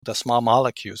the small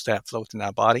molecules that float in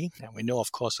our body. And we know,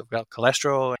 of course, about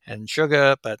cholesterol and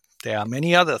sugar, but there are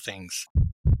many other things.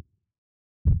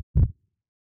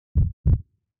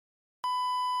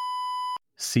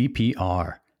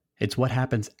 CPR. It's what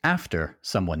happens after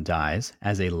someone dies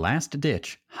as a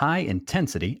last-ditch,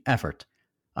 high-intensity effort.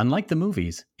 Unlike the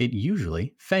movies, it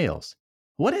usually fails.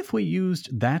 What if we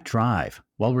used that drive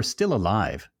while we're still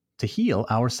alive to heal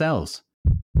ourselves?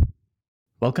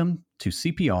 Welcome to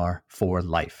CPR for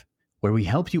Life, where we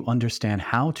help you understand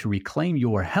how to reclaim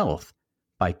your health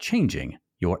by changing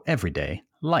your everyday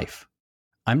life.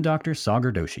 I'm Dr.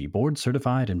 Sagar Doshi, board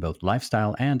certified in both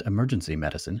lifestyle and emergency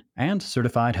medicine, and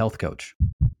certified health coach.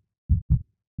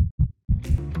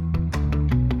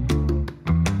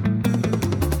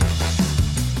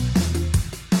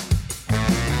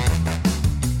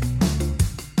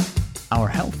 Our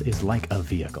health is like a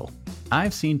vehicle.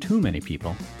 I've seen too many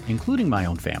people, including my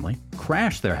own family,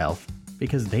 crash their health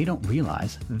because they don't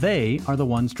realize they are the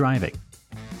ones driving.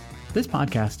 This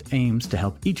podcast aims to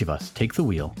help each of us take the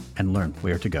wheel and learn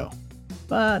where to go.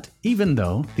 But even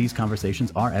though these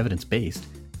conversations are evidence-based,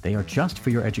 they are just for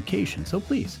your education, so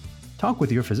please talk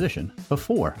with your physician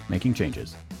before making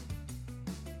changes.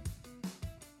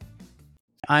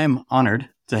 I am honored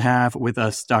to have with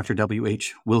us Dr.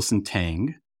 W.H. Wilson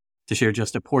Tang to share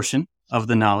just a portion of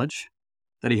the knowledge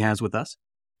that he has with us.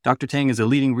 Dr. Tang is a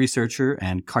leading researcher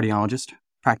and cardiologist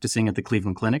practicing at the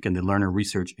Cleveland Clinic and the Lerner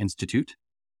Research Institute.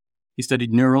 He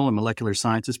studied neural and molecular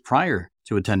sciences prior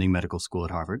to attending medical school at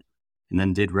Harvard, and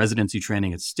then did residency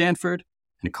training at Stanford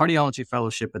and a cardiology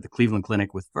fellowship at the Cleveland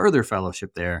Clinic with further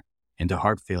fellowship there into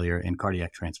heart failure and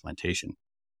cardiac transplantation.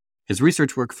 His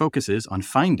research work focuses on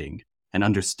finding and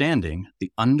understanding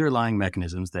the underlying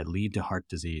mechanisms that lead to heart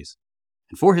disease.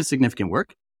 And for his significant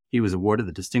work, he was awarded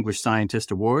the Distinguished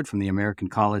Scientist Award from the American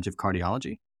College of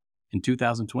Cardiology in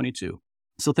 2022.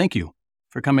 So thank you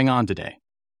for coming on today.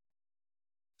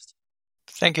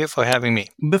 Thank you for having me.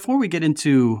 Before we get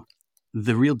into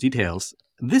the real details,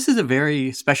 this is a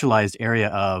very specialized area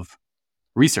of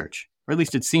research, or at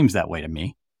least it seems that way to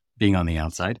me, being on the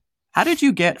outside. How did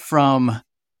you get from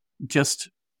just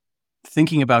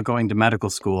thinking about going to medical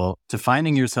school to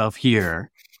finding yourself here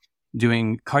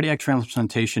doing cardiac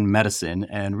transplantation medicine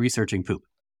and researching poop?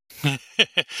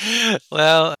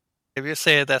 Well, if you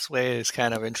say it that way, it's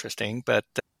kind of interesting, but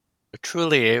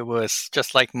truly it was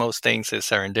just like most things is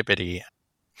serendipity.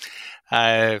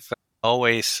 I've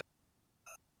always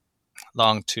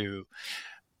longed to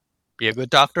be a good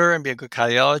doctor and be a good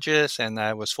cardiologist, and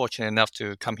I was fortunate enough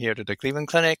to come here to the Cleveland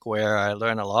Clinic where I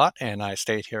learned a lot, and I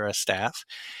stayed here as staff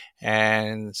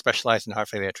and specialized in heart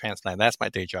failure transplant. That's my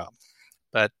day job.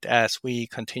 But as we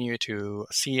continue to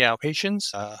see our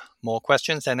patients, more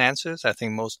questions than answers, I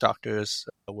think most doctors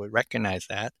would recognize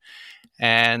that.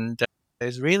 And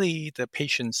it's really the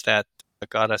patients that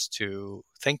got us to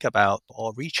think about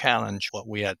or re-challenge what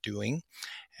we are doing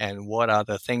and what are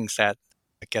the things that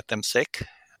get them sick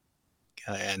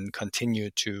and continue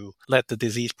to let the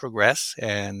disease progress.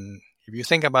 And if you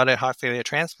think about it, heart failure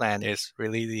transplant is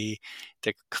really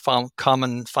the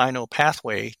common final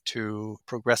pathway to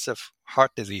progressive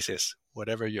heart diseases.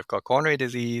 Whatever you've got, coronary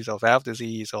disease or valve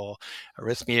disease or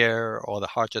arrhythmia, or the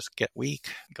heart just get weak,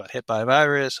 got hit by a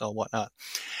virus or whatnot.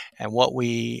 And what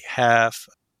we have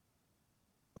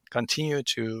continued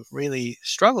to really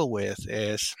struggle with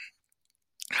is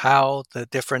how the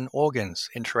different organs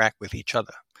interact with each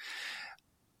other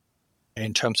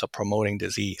in terms of promoting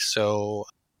disease. So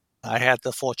I had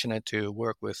the fortunate to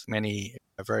work with many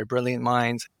very brilliant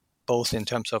minds, both in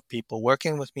terms of people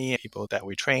working with me, people that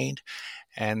we trained,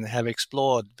 and have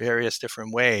explored various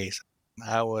different ways.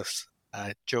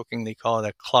 I jokingly called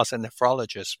a closet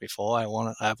nephrologist before.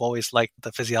 I've always liked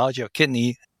the physiology of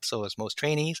kidney, so as most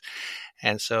trainees.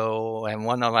 And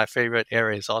one of my favorite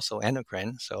areas is also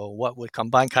endocrine. So what would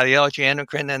combine cardiology,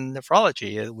 endocrine, and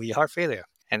nephrology? We heart failure.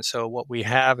 And so what we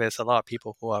have is a lot of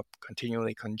people who are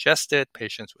continually congested,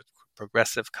 patients with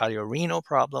progressive cardiorenal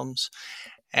problems.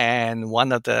 And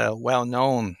one of the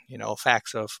well-known,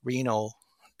 facts of renal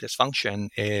dysfunction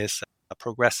is a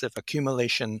progressive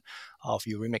accumulation of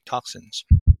uremic toxins.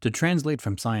 To translate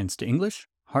from science to English,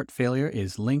 heart failure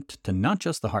is linked to not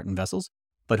just the heart and vessels,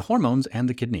 but hormones and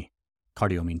the kidney.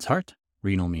 Cardio means heart,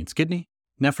 renal means kidney,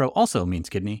 nephro also means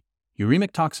kidney.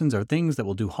 Uremic toxins are things that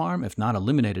will do harm if not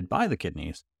eliminated by the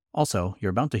kidneys. Also,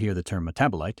 you're about to hear the term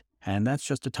metabolite, and that's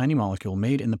just a tiny molecule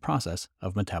made in the process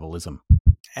of metabolism.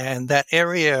 And that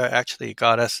area actually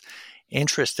got us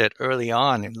interested early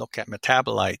on in look at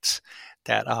metabolites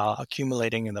that are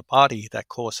accumulating in the body that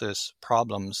causes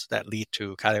problems that lead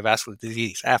to cardiovascular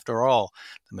disease. After all,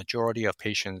 the majority of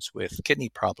patients with kidney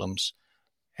problems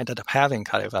ended up having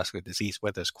cardiovascular disease,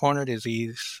 whether it's coronary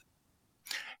disease,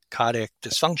 cardiac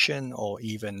dysfunction, or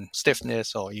even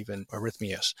stiffness, or even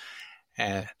arrhythmias.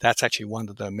 And that's actually one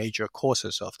of the major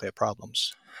causes of their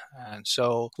problems. And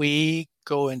so we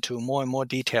go into more and more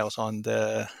details on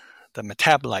the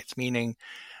metabolites, meaning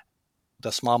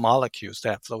the small molecules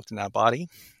that float in our body.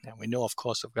 And we know, of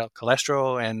course, about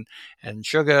cholesterol and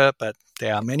sugar, but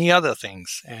there are many other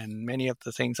things. And many of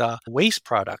the things are waste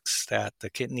products that the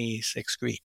kidneys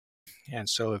excrete. And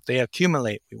so if they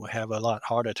accumulate, we will have a lot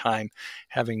harder time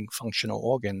having functional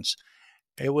organs.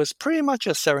 It was pretty much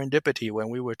a serendipity when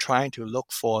we were trying to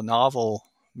look for novel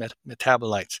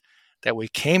metabolites that we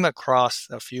came across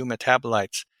a few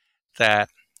metabolites that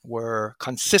were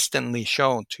consistently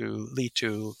shown to lead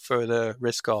to further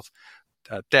risk of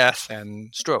death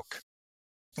and stroke.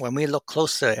 When we look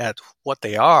closer at what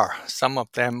they are, some of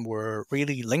them were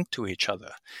really linked to each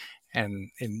other.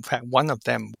 And in fact, one of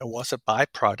them was a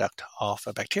byproduct of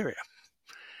a bacteria.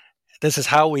 This is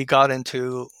how we got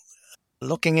into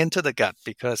looking into the gut,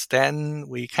 because then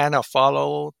we kind of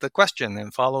follow the question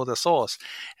and follow the source.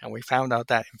 And we found out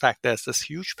that, in fact, there's this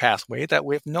huge pathway that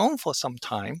we've known for some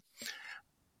time.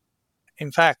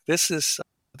 In fact, this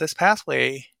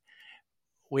pathway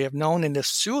we have known in the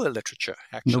sewer literature,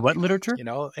 actually. The what literature?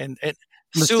 In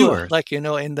The sewer, sewers. like, in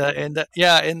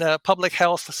the public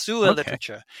health sewer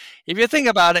literature. If you think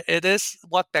about it, it is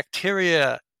what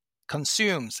bacteria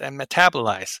consumes and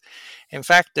metabolize. In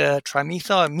fact, the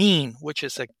trimethylamine, which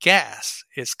is a gas,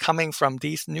 is coming from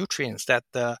these nutrients that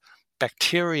the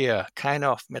bacteria kind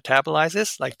of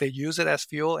metabolizes, like they use it as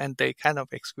fuel and they kind of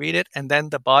excrete it, and then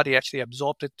the body actually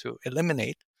absorbs it to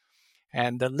eliminate.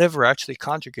 And the liver actually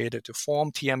conjugated to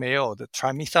form TMAO. The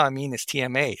trimethylamine is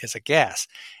TMA, is a gas.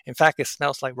 In fact, it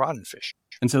smells like rotten fish.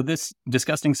 And so this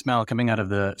disgusting smell coming out of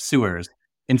the sewers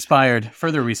inspired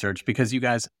further research, because you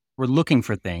guys were looking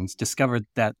for things, discovered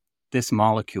that this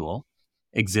molecule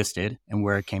existed and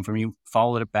where it came from. You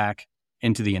followed it back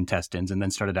into the intestines and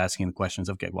then started asking the questions,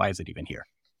 okay, why is it even here?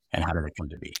 And how did it come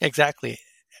to be? Exactly.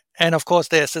 And of course,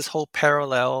 there's this whole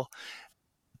parallel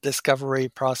discovery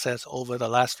process over the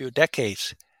last few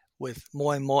decades, with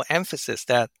more and more emphasis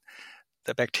that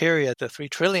the bacteria, the 3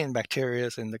 trillion bacteria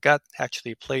in the gut,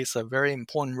 actually plays a very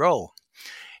important role.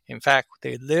 In fact,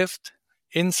 they lived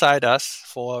inside us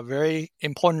for a very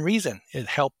important reason. It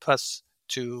helped us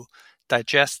to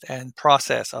digest and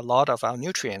process a lot of our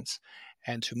nutrients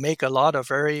and to make a lot of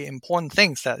very important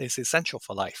things that is essential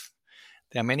for life.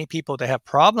 There are many people that have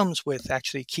problems with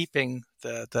actually keeping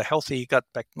the healthy gut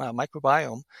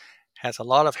microbiome, has a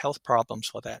lot of health problems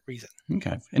for that reason.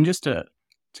 Okay. And just to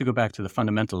go back to the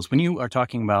fundamentals, when you are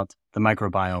talking about the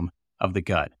microbiome of the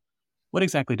gut, what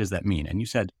exactly does that mean? And you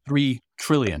said 3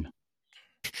 trillion.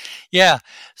 Yeah.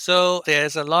 So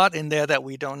there's a lot in there that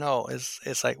we don't know.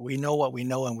 It's like we know what we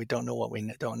know and we don't know what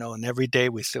we don't know. And every day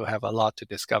we still have a lot to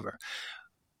discover.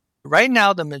 Right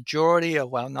now, the majority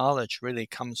of our knowledge really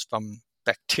comes from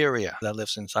bacteria that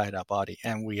lives inside our body.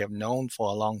 And we have known for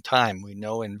a long time. We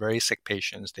know in very sick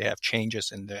patients, they have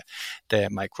changes in their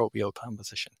microbial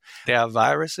composition. There are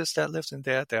viruses that live in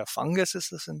there. There are funguses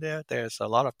that live in there. There's a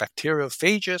lot of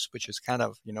bacteriophages, which is kind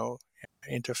of,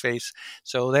 interface.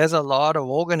 So there's a lot of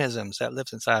organisms that live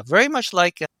inside, very much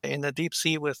like in the deep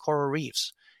sea with coral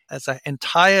reefs. There's an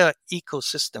entire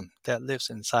ecosystem that lives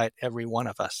inside every one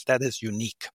of us that is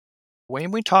unique.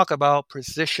 When we talk about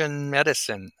precision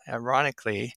medicine,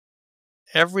 ironically,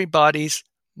 everybody's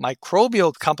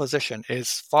microbial composition is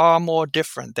far more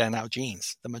different than our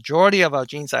genes. The majority of our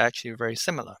genes are actually very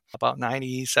similar, about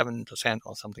 97%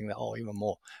 or something, or even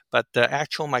more. But the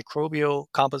actual microbial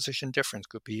composition difference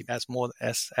could be as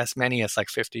many as like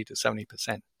 50 to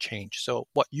 70% change. So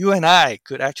what you and I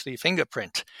could actually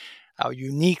fingerprint our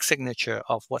unique signature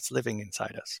of what's living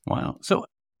inside us. Wow. So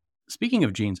speaking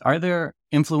of genes, are there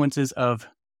influences of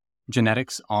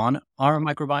genetics on our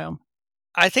microbiome?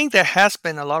 I think there has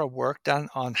been a lot of work done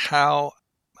on how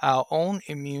our own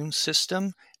immune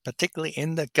system, particularly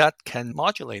in the gut, can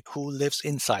modulate who lives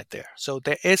inside there. So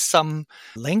there is some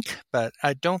link, but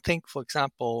I don't think, for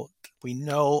example, we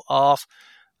know of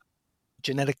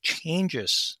genetic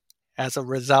changes as a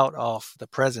result of the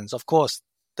presence. Of course,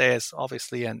 there's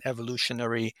obviously an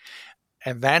evolutionary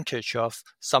advantage of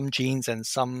some genes and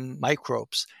some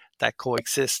microbes that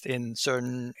coexist in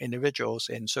certain individuals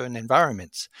in certain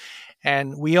environments.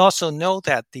 And we also know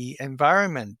that the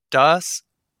environment does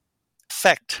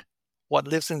affect what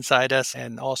lives inside us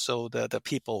and also the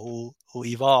people who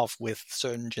evolve with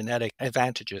certain genetic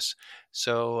advantages.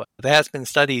 So there has been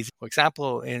studies, for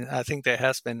example, I think there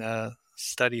has been a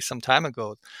study some time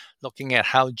ago looking at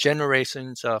how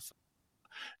generations of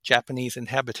Japanese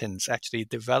inhabitants actually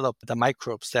developed the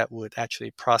microbes that would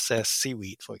actually process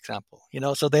seaweed, for example.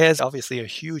 So there's obviously a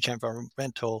huge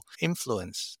environmental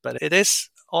influence, but it is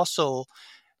also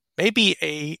maybe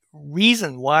a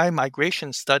reason why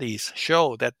migration studies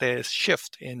show that there's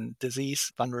shift in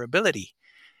disease vulnerability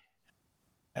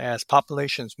as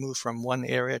populations move from one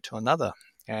area to another.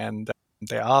 And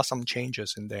there are some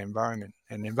changes in the environment.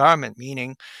 And environment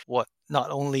meaning not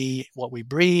only what we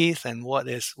breathe and what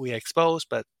is we expose,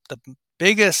 but the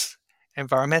biggest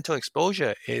environmental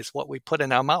exposure is what we put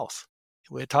in our mouth.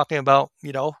 We're talking about,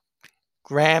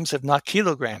 grams, if not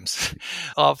kilograms,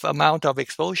 of amount of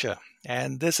exposure.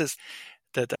 And this is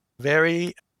the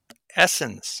very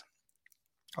essence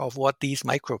of what these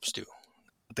microbes do.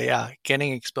 They are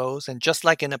getting exposed, and just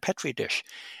like in a petri dish,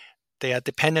 they are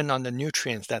dependent on the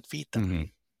nutrients that feed them. Mm-hmm.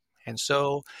 And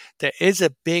so there is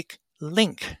a big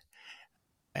link.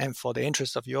 And for the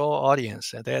interest of your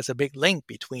audience, there's a big link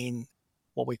between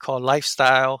what we call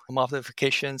lifestyle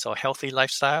modifications or healthy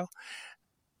lifestyle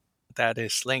that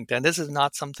is linked. And this is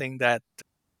not something that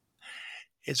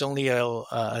is only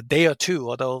a day or two,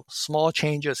 although small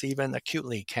changes, even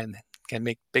acutely, can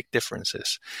make big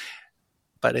differences.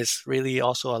 But it's really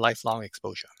also a lifelong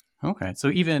exposure. Okay. So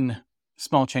even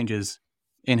small changes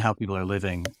in how people are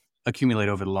living accumulate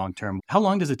over the long term. How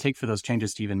long does it take for those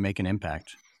changes to even make an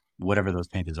impact, whatever those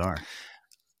changes are?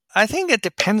 I think it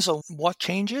depends on what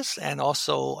changes and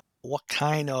also what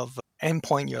kind of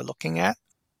endpoint you're looking at.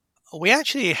 We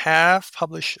actually have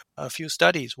published a few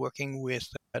studies working with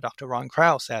Dr. Ron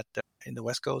Krause in the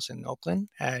West Coast in Oakland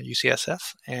at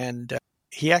UCSF. And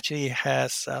he actually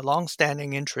has a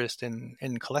long-standing interest in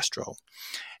cholesterol.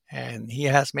 And he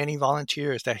has many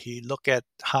volunteers that he look at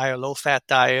high or low-fat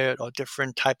diet or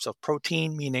different types of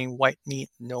protein, meaning white meat,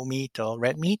 no meat, or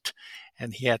red meat.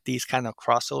 And he had these kind of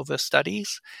crossover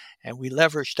studies. And we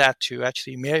leveraged that to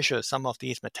actually measure some of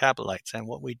these metabolites. And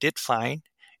what we did find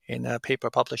in a paper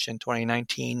published in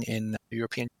 2019 in the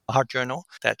European Heart Journal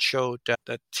that showed that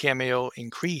the TMAO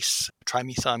increase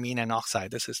trimethylamine and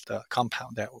oxide. This is the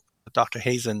compound that Dr.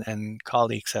 Hazen and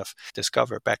colleagues have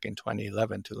discovered back in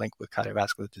 2011 to link with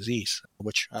cardiovascular disease,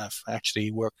 which I've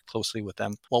actually worked closely with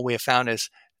them. What we have found is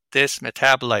this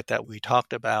metabolite that we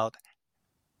talked about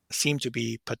seemed to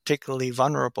be particularly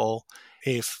vulnerable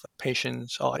if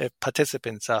patients or if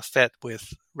participants are fed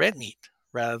with red meat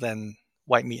rather than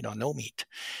white meat or no meat.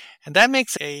 And that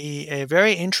makes a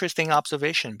very interesting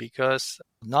observation because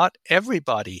not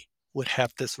everybody would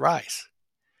have this rise.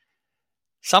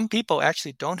 Some people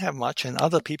actually don't have much and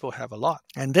other people have a lot.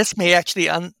 And this may actually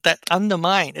that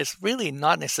undermine is really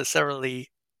not necessarily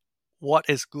what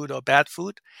is good or bad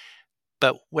food,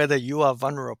 but whether you are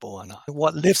vulnerable or not,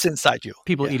 what lives inside you.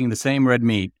 People eating the same red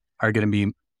meat are going to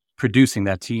be producing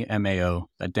that TMAO,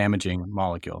 that damaging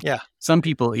molecule. Yeah. Some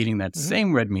people eating that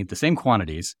same red meat, the same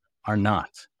quantities, are not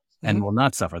and will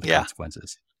not suffer the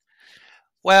consequences.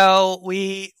 Well,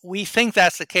 we think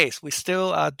that's the case. We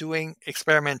still are doing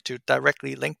experiment to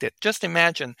directly link it. Just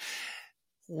imagine,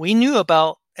 we knew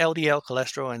about LDL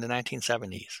cholesterol in the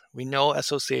 1970s. We know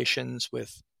associations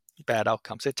with bad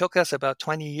outcomes. It took us about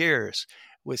 20 years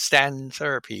with statin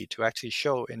therapy to actually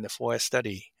show in the 4S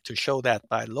study, to show that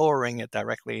by lowering it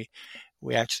directly,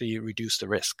 we actually reduce the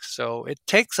risk. So it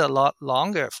takes a lot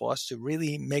longer for us to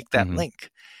really make that link.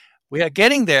 We are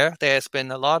getting there. There's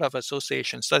been a lot of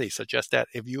association studies suggest that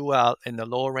if you are in the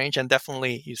lower range, and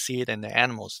definitely you see it in the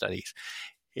animal studies,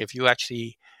 if you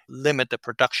actually limit the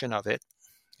production of it,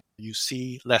 you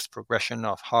see less progression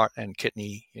of heart and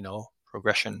kidney,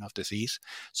 progression of disease.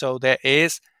 So there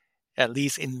is at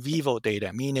least in vivo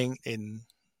data, meaning in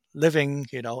living,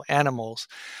 animals,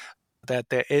 that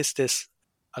there is this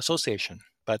association.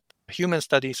 But human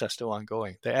studies are still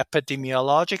ongoing. The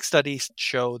epidemiologic studies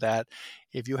show that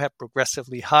if you have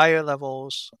progressively higher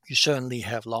levels, you certainly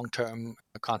have long-term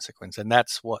consequence. And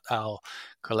that's what our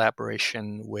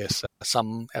collaboration with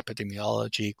some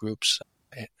epidemiology groups,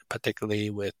 particularly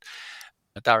with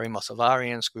Dari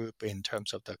Mosavarian's group in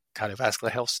terms of the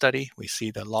cardiovascular health study, we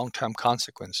see the long-term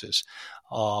consequences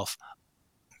of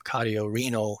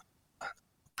cardiorenal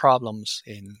problems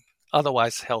in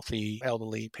otherwise healthy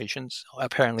elderly patients,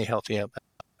 apparently healthy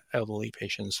elderly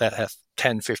patients that have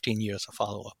 10, 15 years of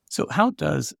follow-up. So how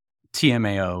does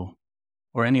TMAO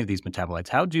or any of these metabolites,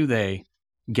 how do they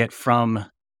get from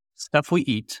stuff we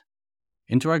eat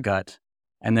into our gut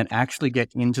and then actually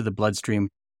get into the bloodstream?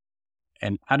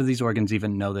 And how do these organs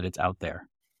even know that it's out there?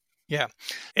 Yeah,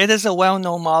 it is a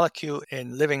well-known molecule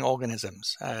in living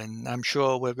organisms, and I'm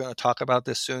sure we're going to talk about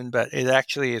this soon, but it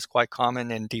actually is quite common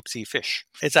in deep-sea fish.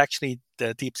 It's actually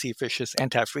the deep-sea fish's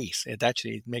antifreeze. It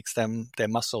actually makes their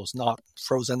muscles not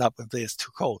frozen up if it's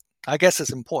too cold. I guess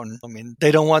it's important. I mean,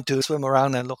 they don't want to swim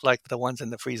around and look like the ones in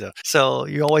the freezer. So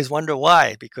you always wonder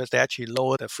why, because they actually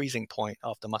lower the freezing point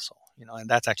of the muscle, and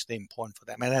that's actually important for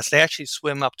them. And as they actually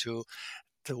swim up to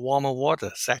the warmer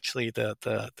waters, actually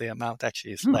the amount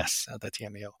actually is less of the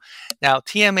TMAO. Now,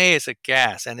 TMA is a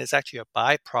gas, and it's actually a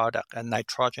byproduct, a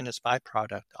nitrogenous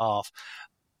byproduct of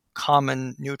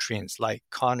common nutrients like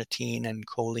carnitine and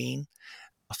choline.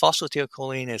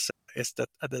 Phosphatidylcholine is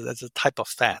a type of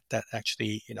fat that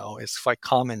actually is quite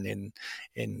common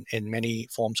in many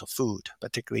forms of food,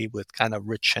 particularly with kind of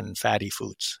rich and fatty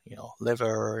foods,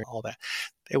 liver and all that.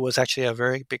 It was actually a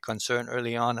very big concern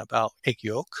early on about egg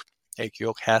yolk. Egg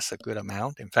yolk has a good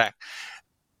amount. In fact,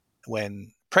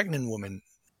 when pregnant women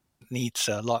needs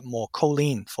a lot more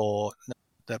choline for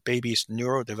the baby's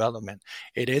neurodevelopment,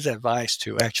 it is advised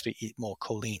to actually eat more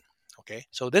choline. Okay,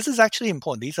 so this is actually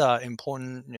important. These are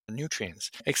important nutrients,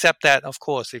 except that, of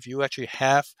course, if you actually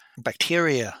have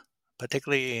bacteria,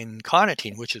 particularly in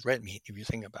carnitine, which is red meat, if you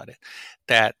think about it,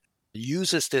 that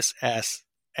uses this as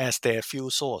their fuel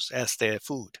source, as their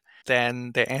food,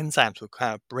 then the enzymes will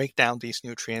kind of break down these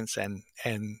nutrients and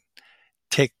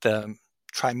take the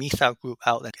trimethyl group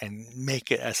out and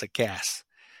make it as a gas.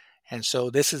 And so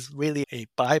this is really a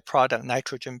byproduct,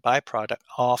 nitrogen byproduct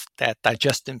of that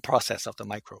digestion process of the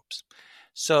microbes.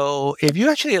 So if you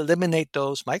actually eliminate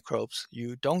those microbes,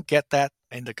 you don't get that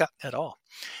in the gut at all.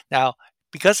 Now,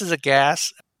 because it's a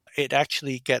gas, it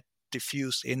actually gets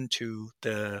diffused into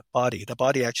the body. The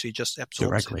body actually just absorbs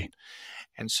directly. it.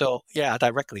 And so, yeah,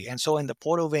 directly. And so in the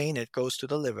portal vein, it goes to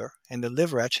the liver, and the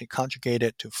liver actually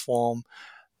conjugated to form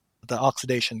the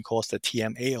oxidation called the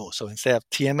TMAO. So instead of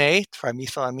TMA,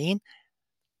 trimethylamine,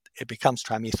 it becomes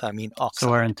trimethylamine oxide.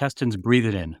 So our intestines breathe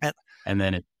it in, and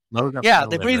then it loads up. Yeah,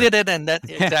 they breathe it in, and then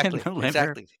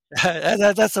exactly.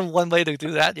 That's one way to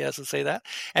do that. Yes, to say that,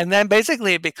 and then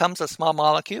basically it becomes a small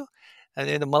molecule, and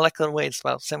in the molecular weight it's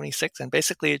about 76, and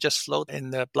basically it just floats in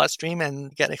the bloodstream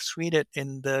and get excreted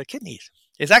in the kidneys.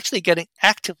 It's actually getting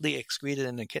actively excreted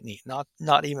in the kidney,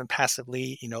 not even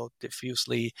passively,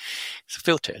 diffusely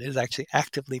filtered. It's actually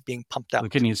actively being pumped out. The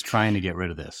kidney is trying to get rid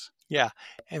of this. Yeah.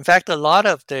 In fact, a lot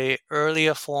of the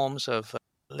earlier forms of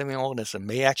living organism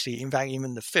may actually, in fact,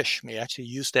 even the fish may actually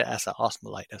use that as an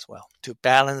osmolyte as well to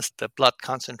balance the blood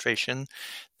concentration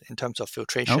in terms of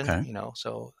filtration. Okay.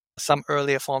 So some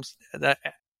earlier forms that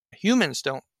humans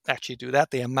don't actually do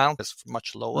that. The amount is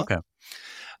much lower. Okay.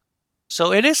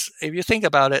 So it is, if you think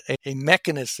about it, a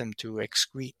mechanism to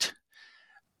excrete.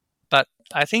 But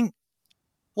I think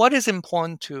what is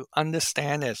important to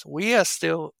understand is we are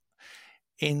still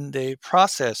in the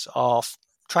process of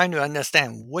trying to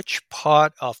understand which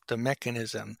part of the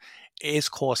mechanism is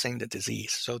causing the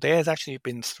disease. So there's actually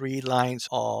been 3 lines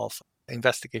of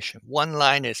investigation. One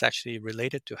line is actually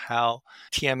related to how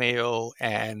TMAO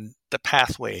and the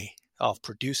pathway of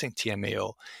producing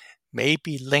TMAO may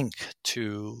be linked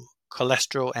to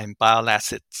cholesterol and bile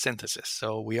acid synthesis.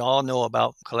 So we all know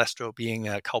about cholesterol being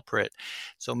a culprit.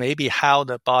 So maybe how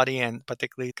the body and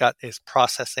particularly gut is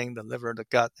processing, the liver, the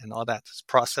gut, and all that is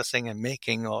processing and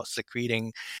making or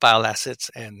secreting bile acids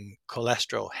and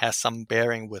cholesterol has some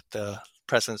bearing with the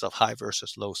presence of high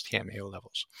versus low TMAO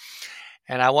levels.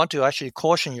 And I want to actually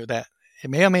caution you that it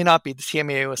may or may not be the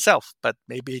TMAO itself, but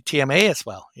maybe TMA as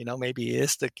well. Maybe it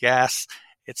is the gas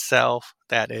itself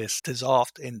that is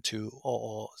dissolved into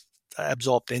or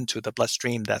absorbed into the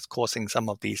bloodstream that's causing some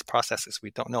of these processes. We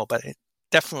don't know, but it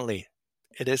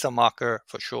is a marker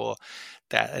for sure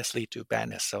that has led to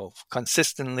badness. So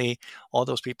consistently, all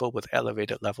those people with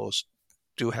elevated levels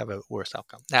do have a worse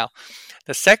outcome. Now,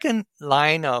 the second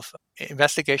line of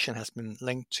investigation has been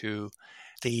linked to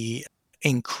the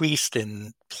increase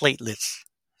in platelets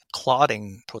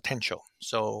clotting potential.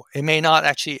 So it may not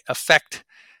actually affect,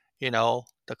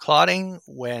 the clotting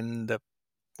when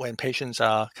patients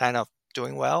are kind of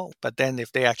doing well, but then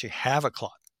if they actually have a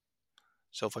clot.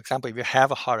 So for example, if you have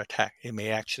a heart attack, it may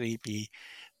actually be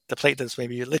the platelets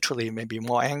may be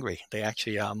more angry. They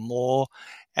actually are more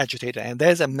agitated. And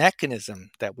there's a mechanism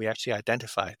that we actually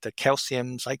identify. The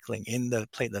calcium cycling in the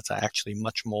platelets are actually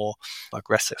much more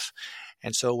aggressive.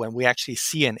 And so when we actually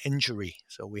see an injury,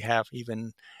 so we have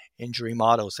even injury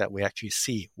models that we actually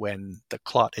see when the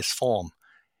clot is formed,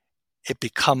 it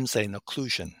becomes an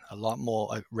occlusion a lot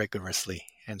more rigorously.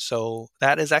 And so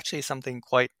that is actually something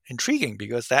quite intriguing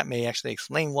because that may actually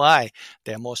explain why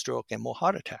there are more stroke and more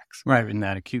heart attacks. Right, in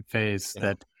that acute phase.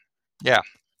 Yeah.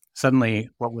 Suddenly,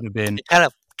 what would have been It kind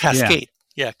of cascaded.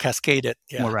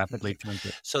 more Yeah. rapidly turns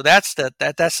it. So that's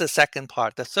the second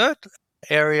part. The third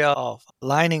area of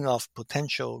lining of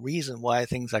potential reason why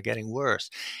things are getting worse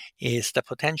is the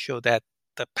potential that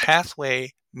the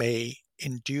pathway may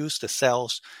induce the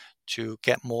cells to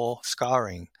get more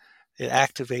scarring. It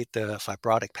activate the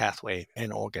fibrotic pathway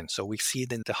in organs. So we see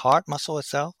it in the heart muscle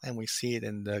itself, and we see it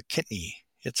in the kidney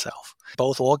itself.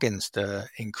 Both organs, the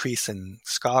increase in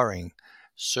scarring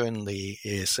certainly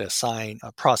is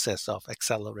a process of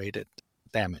accelerated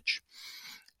damage.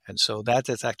 And so that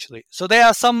is actually, so there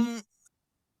are some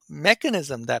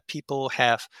mechanism that people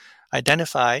have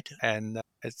identified, and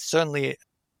it's certainly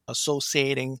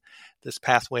associating this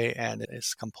pathway and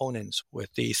its components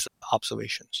with these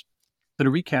observations. So to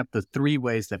recap, the three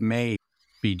ways that may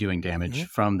be doing damage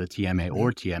from the TMA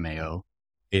or TMAO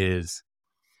is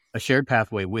a shared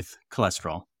pathway with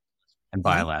cholesterol and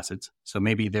bile acids. So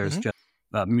maybe there's just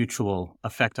a mutual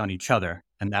effect on each other,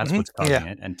 and that's what's causing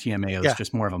it. And TMAO is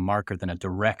just more of a marker than a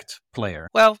direct player.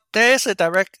 Well, there is a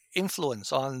direct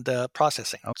influence on the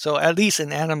processing. Okay. So at least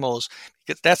in animals,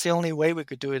 because that's the only way we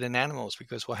could do it in animals,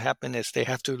 because what happened is they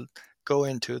have to go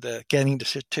into getting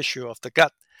the tissue of the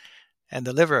gut and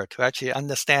the liver to actually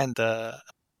understand the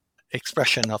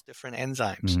expression of different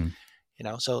enzymes.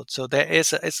 So there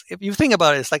is, if you think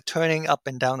about it, it's like turning up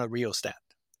and down a rheostat.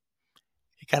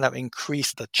 You kind of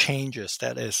increase the changes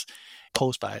that is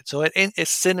posed by it. So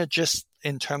it's synergist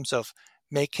in terms of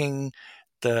making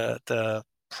the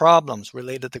problems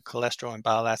related to cholesterol and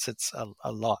bile acids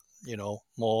a lot,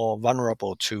 more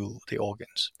vulnerable to the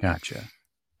organs. Gotcha.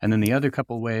 And then the other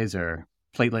couple ways are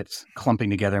platelets clumping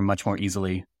together much more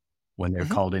easily when they're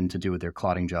called in to do their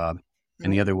clotting job.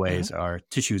 And the other ways are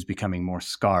tissues becoming more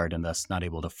scarred and thus not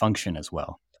able to function as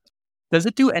well. Does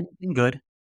it do anything good?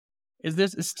 Is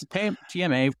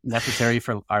TMA necessary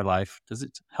for our life? Is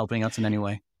it helping us in any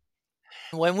way?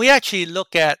 When we actually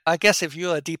look at, I guess if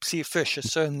you're a deep sea fish, it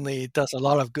certainly does a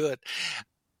lot of good.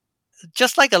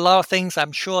 Just like a lot of things,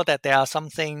 I'm sure that there are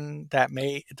something that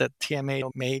the TMA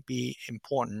may be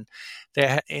important.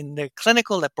 In the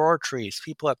clinical laboratories,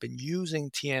 people have been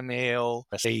using TMAO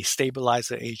as a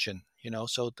stabilizer agent.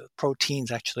 So the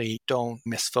proteins actually don't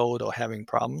misfold or having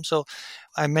problems. So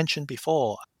I mentioned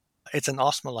before, it's an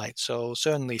osmolyte, so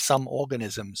certainly some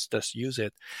organisms just use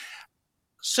it.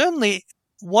 Certainly,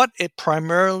 what it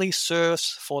primarily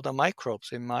serves for the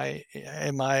microbes, in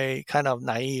my kind of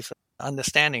naive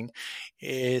understanding,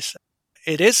 is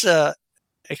it is a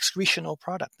excretional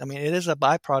product. I mean, it is a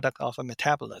byproduct of a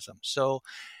metabolism. So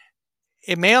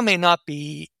it may or may not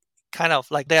be kind of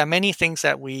like there are many things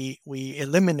that we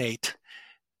eliminate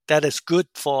that is good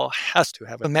for us to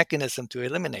have a mechanism to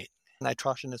eliminate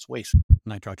nitrogenous waste.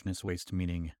 Nitrogenous waste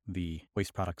meaning the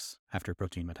waste products after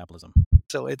protein metabolism.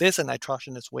 So it is a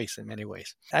nitrogenous waste in many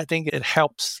ways. I think it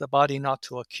helps the body not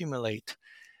to accumulate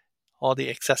all the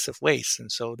excessive waste.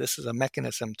 And so this is a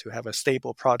mechanism to have a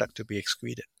stable product to be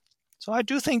excreted. So I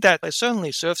do think that it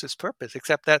certainly serves its purpose,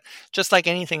 except that just like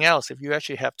anything else, if you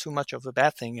actually have too much of a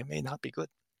bad thing, it may not be good.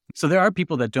 So there are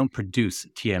people that don't produce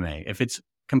TMA. If it's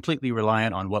completely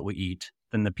reliant on what we eat,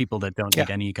 then the people that don't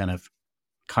eat any kind of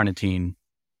carnitine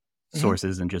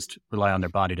sources and just rely on their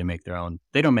body to make their own,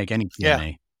 they don't make any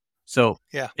TMA. So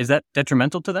is that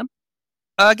detrimental to them?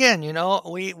 Again,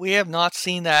 we have not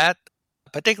seen that.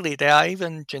 Particularly, there are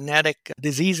even genetic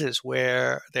diseases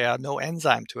where there are no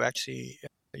enzyme to actually,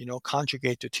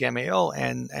 conjugate to TMAO,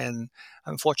 and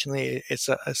unfortunately, it's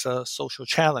a social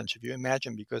challenge, if you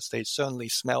imagine, because they certainly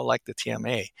smell like the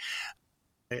TMA.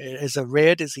 It is a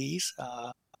rare disease.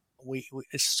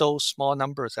 It's so small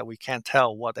numbers that we can't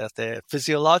tell what are the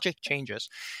physiologic changes.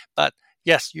 But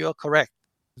yes, you're correct.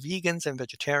 Vegans and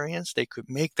vegetarians, they could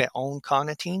make their own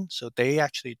carnitine, so they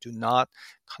actually do not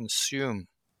consume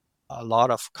a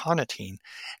lot of carnitine.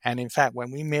 And in fact,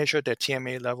 when we measure their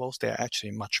TMA levels, they're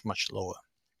actually much, much lower.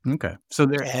 Okay. So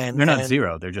they're not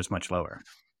zero, they're just much lower.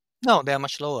 No, they're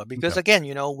much lower because, again,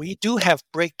 we do have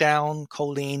breakdown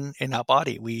choline in our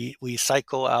body. We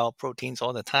cycle our proteins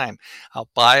all the time. Our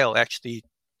bile actually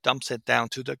dumps it down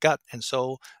to the gut. And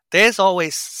so there's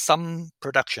always some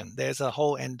production. There's a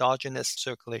whole endogenous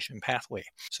circulation pathway.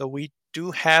 So we do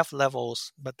have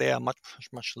levels, but they are much, much,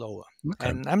 much lower. Okay.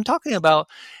 And I'm talking about,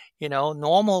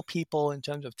 normal people in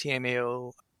terms of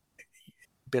TMAO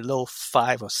below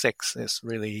 5 or 6 is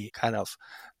really kind of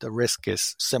the risk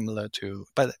is similar to,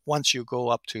 but once you go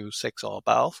up to 6 or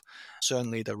above,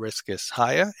 certainly the risk is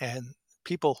higher. And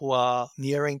people who are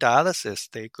nearing dialysis,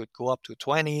 they could go up to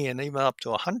 20 and even up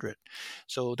to 100.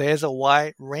 So there's a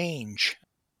wide range.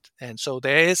 And so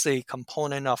there is a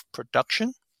component of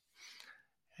production.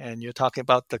 and you're talking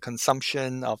about the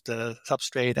consumption of the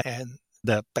substrate and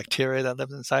the bacteria that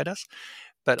live inside us,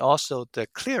 but also the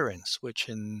clearance, which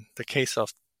in the case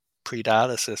of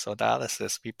pre-dialysis or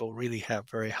dialysis, people really have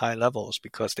very high levels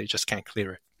because they just can't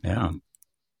clear it. Yeah.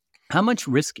 How much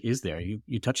risk is there?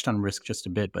 You touched on risk just a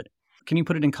bit, but can you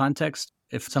put it in context?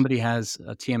 If somebody has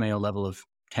a TMAO level of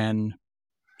 10,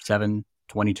 7,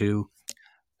 22?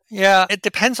 Yeah, it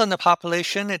depends on the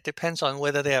population. It depends on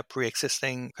whether they have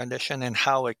pre-existing condition and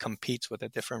how it competes with a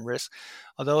different risk.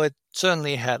 Although it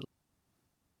certainly had,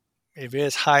 if it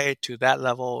is high to that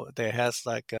level, there has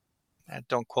like,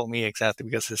 don't quote me exactly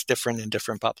because it's different in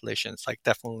different populations, like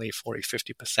definitely 40,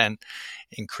 50%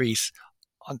 increase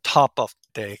on top of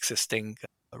the existing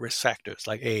risk factors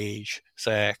like age,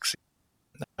 sex,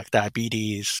 like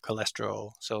diabetes,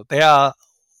 cholesterol. So there are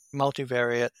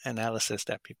multivariate analysis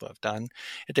that people have done.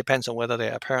 It depends on whether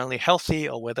they're apparently healthy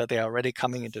or whether they are already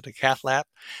coming into the cath lab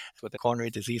with the coronary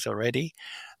disease already.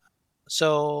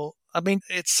 So, I mean,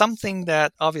 it's something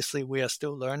that obviously we are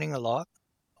still learning a lot.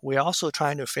 We're also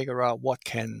trying to figure out what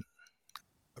can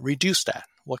reduce that,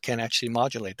 what can actually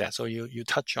modulate that. So you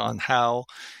touch on how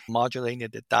modulating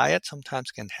the diet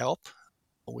sometimes can help.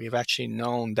 We've actually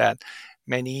known that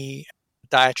many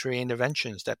dietary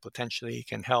interventions that potentially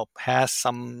can help has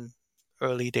some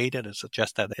early data to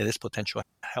suggest that it is potentially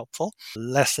helpful.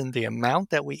 Lessen the amount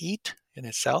that we eat in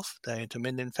itself. The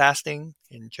intermittent fasting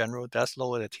in general does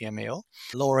lower the TMAO.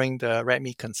 Lowering the red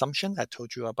meat consumption. I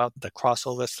told you about the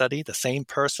crossover study. The same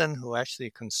person who actually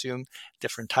consumed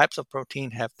different types of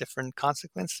protein have different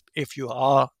consequences. If you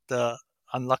are the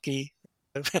unlucky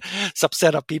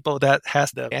subset of people that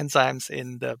has the enzymes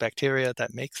in the bacteria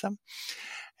that makes them.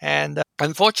 And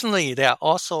unfortunately, there are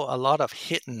also a lot of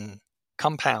hidden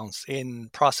compounds in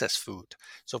processed food.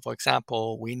 So for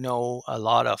example, we know a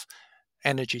lot of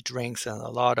energy drinks and a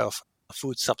lot of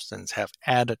food substance have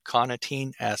added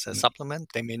carnitine as a supplement.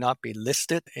 They may not be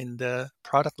listed in the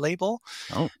product label,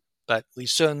 but we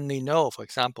certainly know, for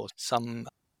example, some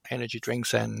energy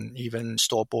drinks and even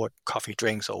store-bought coffee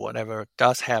drinks or whatever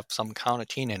does have some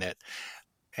carnitine in it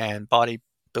and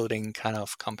bodybuilding kind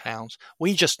of compounds.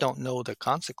 We just don't know the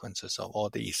consequences of all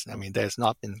these. I mean, there's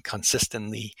not been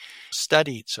consistently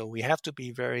studied, so we have to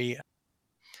be very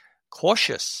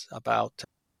cautious about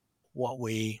what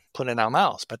we put in our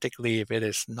mouths, particularly if it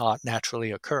is not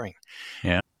naturally occurring.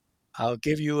 Yeah. I'll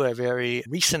give you a very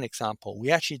recent example. We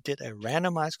actually did a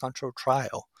randomized control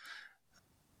trial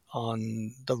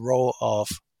on the role of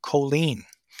choline,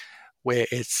 where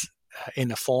it's in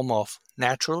the form of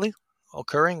naturally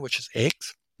occurring, which is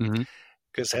eggs.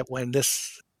 Because when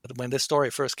this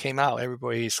story first came out,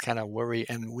 everybody's kind of worried,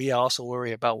 and we also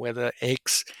worry about whether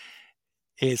eggs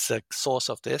is a source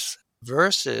of this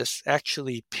versus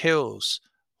actually pills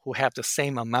who have the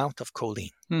same amount of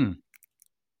choline.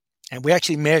 And we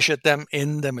actually measured them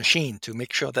in the machine to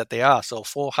make sure that they are. So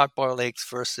 4 hard-boiled eggs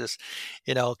versus,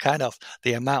 kind of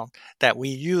the amount that we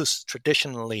use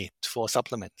traditionally for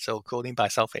supplement. So choline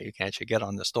bisulfate you can actually get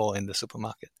on the store in the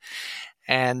supermarket.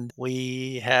 And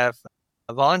we have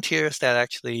volunteers that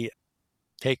actually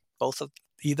take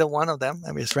either one of them.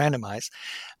 I mean, it's randomized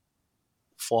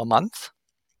for a month.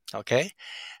 Okay.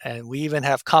 And we even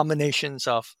have combinations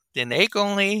of an egg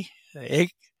only,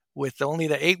 egg with only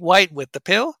the egg white with the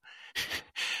pill,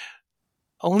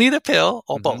 only the pill,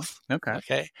 or both.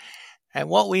 Okay. And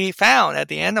what we found at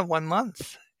the end of 1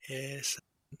 month is,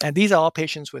 and these are all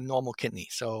patients with normal kidney.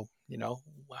 So,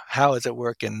 how does it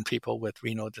work in people with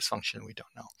renal dysfunction? We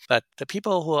don't know. But the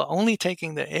people who are only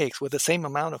taking the eggs with the same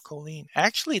amount of choline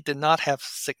actually did not have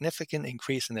significant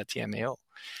increase in the TMAO.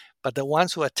 But the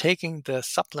ones who are taking the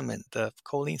supplement, the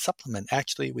choline supplement,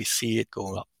 actually we see it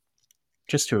go up.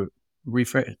 Just to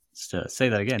rephrase, to say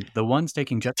that again, the ones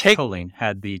taking just choline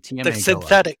had the TMA the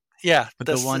synthetic, go up. But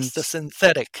the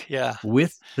synthetic,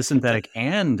 with the synthetic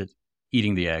and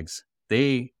eating the eggs,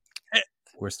 they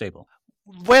were stable.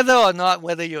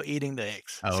 Whether you're eating the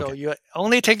eggs. Oh, okay. So you're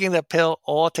only taking the pill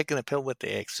or taking the pill with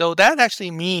the eggs. So that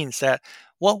actually means that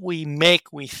what we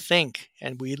make, we think,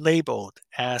 and we labeled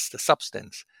as the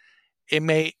substance, it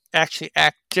may actually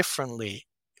act differently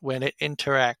when it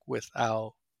interacts with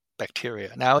our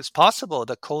bacteria. Now, it's possible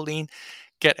the choline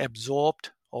get absorbed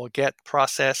or get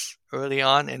processed earlier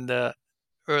in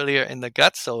the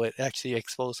gut, so it actually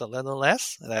exposes a little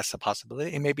less. That's a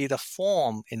possibility. It may be the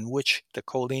form in which the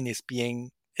choline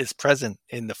is present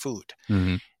in the food,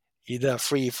 either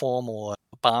free form or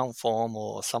bound form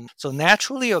or some. So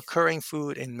naturally occurring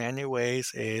food in many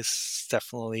ways is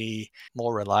definitely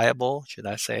more reliable, should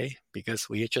I say, because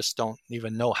we just don't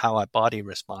even know how our body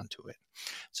responds to it.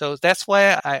 So that's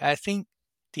why I think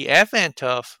the advent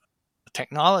of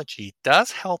technology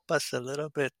does help us a little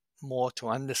bit more to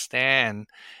understand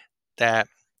that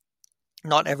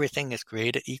not everything is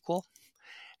created equal.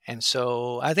 And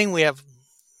so I think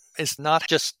it's not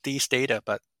just these data,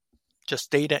 but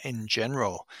just data in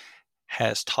general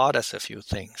has taught us a few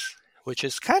things, which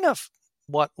is kind of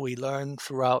what we learn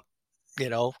throughout,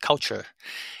 culture,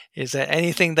 is that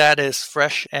anything that is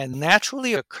fresh and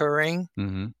naturally occurring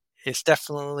is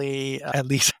definitely, at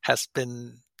least has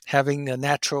been having a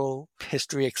natural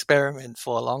history experiment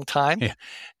for a long time. Yeah.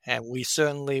 And we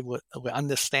certainly would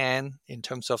understand in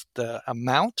terms of the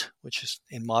amount, which is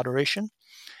in moderation,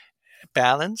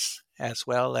 balance, as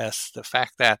well as the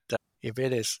fact that if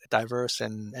it is diverse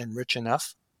and rich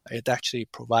enough, it actually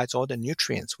provides all the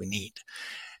nutrients we need.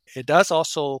 It does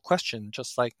also question,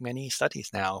 just like many studies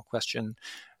now, question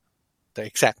the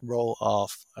exact role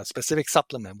of a specific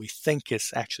supplement we think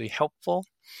is actually helpful,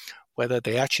 whether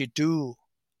they actually do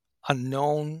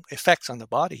unknown effects on the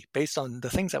body based on the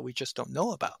things that we just don't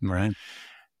know about. Right.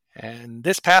 And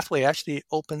this pathway actually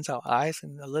opens our eyes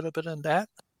in a little bit on that.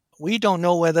 We don't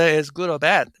know whether it's good or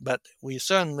bad, but we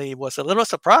certainly was a little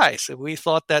surprised. If we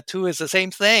thought that two is the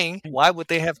same thing, why would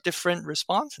they have different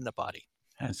response in the body?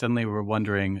 And suddenly we're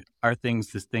wondering, are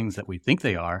things the things that we think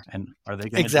they are? And are they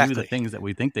going to do the things that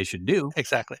we think they should do?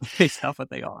 Exactly. Based off what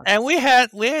they are. And we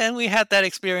had that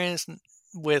experience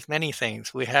with many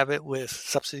things. We have it with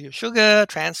substitute sugar,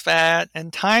 trans fat,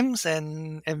 and times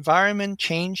and environment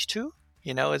change too.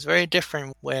 It's very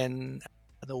different when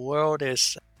the world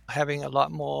is having a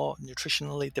lot more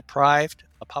nutritionally deprived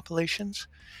populations.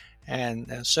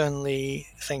 And certainly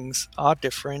things are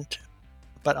different.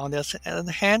 But on the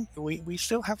other hand, we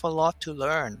still have a lot to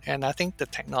learn. And I think the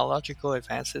technological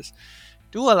advances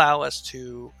do allow us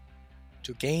to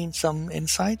gain some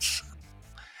insights.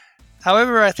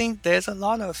 However, I think there's a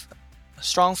lot of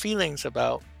strong feelings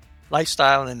about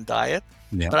lifestyle and diet.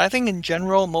 Yeah. But I think in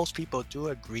general, most people do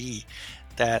agree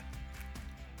that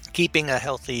keeping a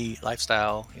healthy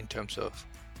lifestyle in terms of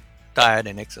diet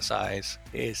and exercise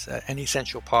is an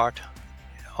essential part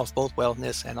of both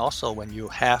wellness and also when you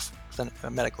have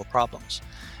medical problems.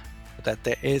 That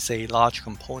there is a large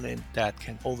component that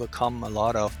can overcome a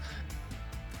lot of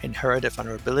inherited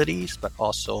vulnerabilities, but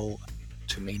also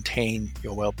to maintain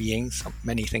your well-being,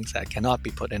 many things that cannot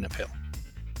be put in a pill.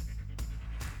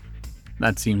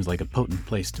 That seems like a potent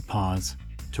place to pause.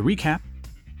 To recap,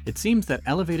 it seems that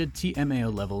elevated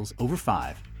TMAO levels over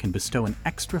 5 can bestow an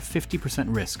extra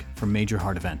 50% risk for major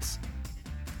heart events.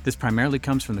 This primarily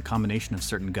comes from the combination of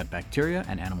certain gut bacteria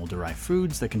and animal-derived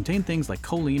foods that contain things like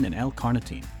choline and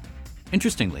L-carnitine.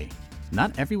 Interestingly,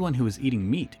 not everyone who is eating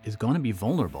meat is going to be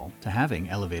vulnerable to having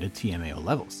elevated TMAO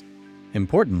levels.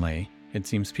 Importantly, it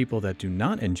seems people that do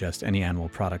not ingest any animal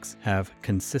products have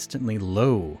consistently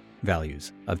low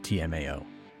values of TMAO.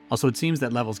 Also, it seems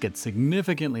that levels get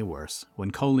significantly worse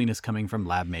when choline is coming from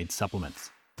lab-made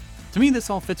supplements. To me, this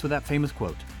all fits with that famous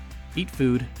quote, "Eat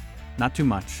food, not too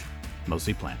much,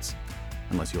 mostly plants."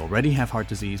 Unless you already have heart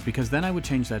disease, because then I would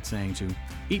change that saying to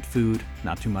 "Eat food,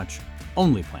 not too much,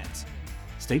 only plants."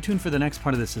 Stay tuned for the next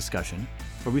part of this discussion,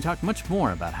 where we talk much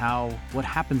more about how what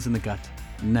happens in the gut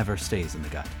never stays in the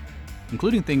gut,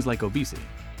 including things like obesity.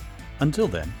 Until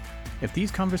then, if these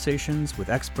conversations with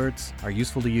experts are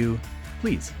useful to you,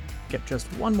 please get just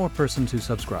one more person to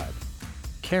subscribe.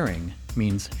 Caring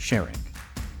means sharing.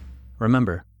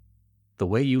 Remember, the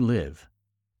way you live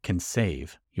can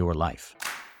save your life.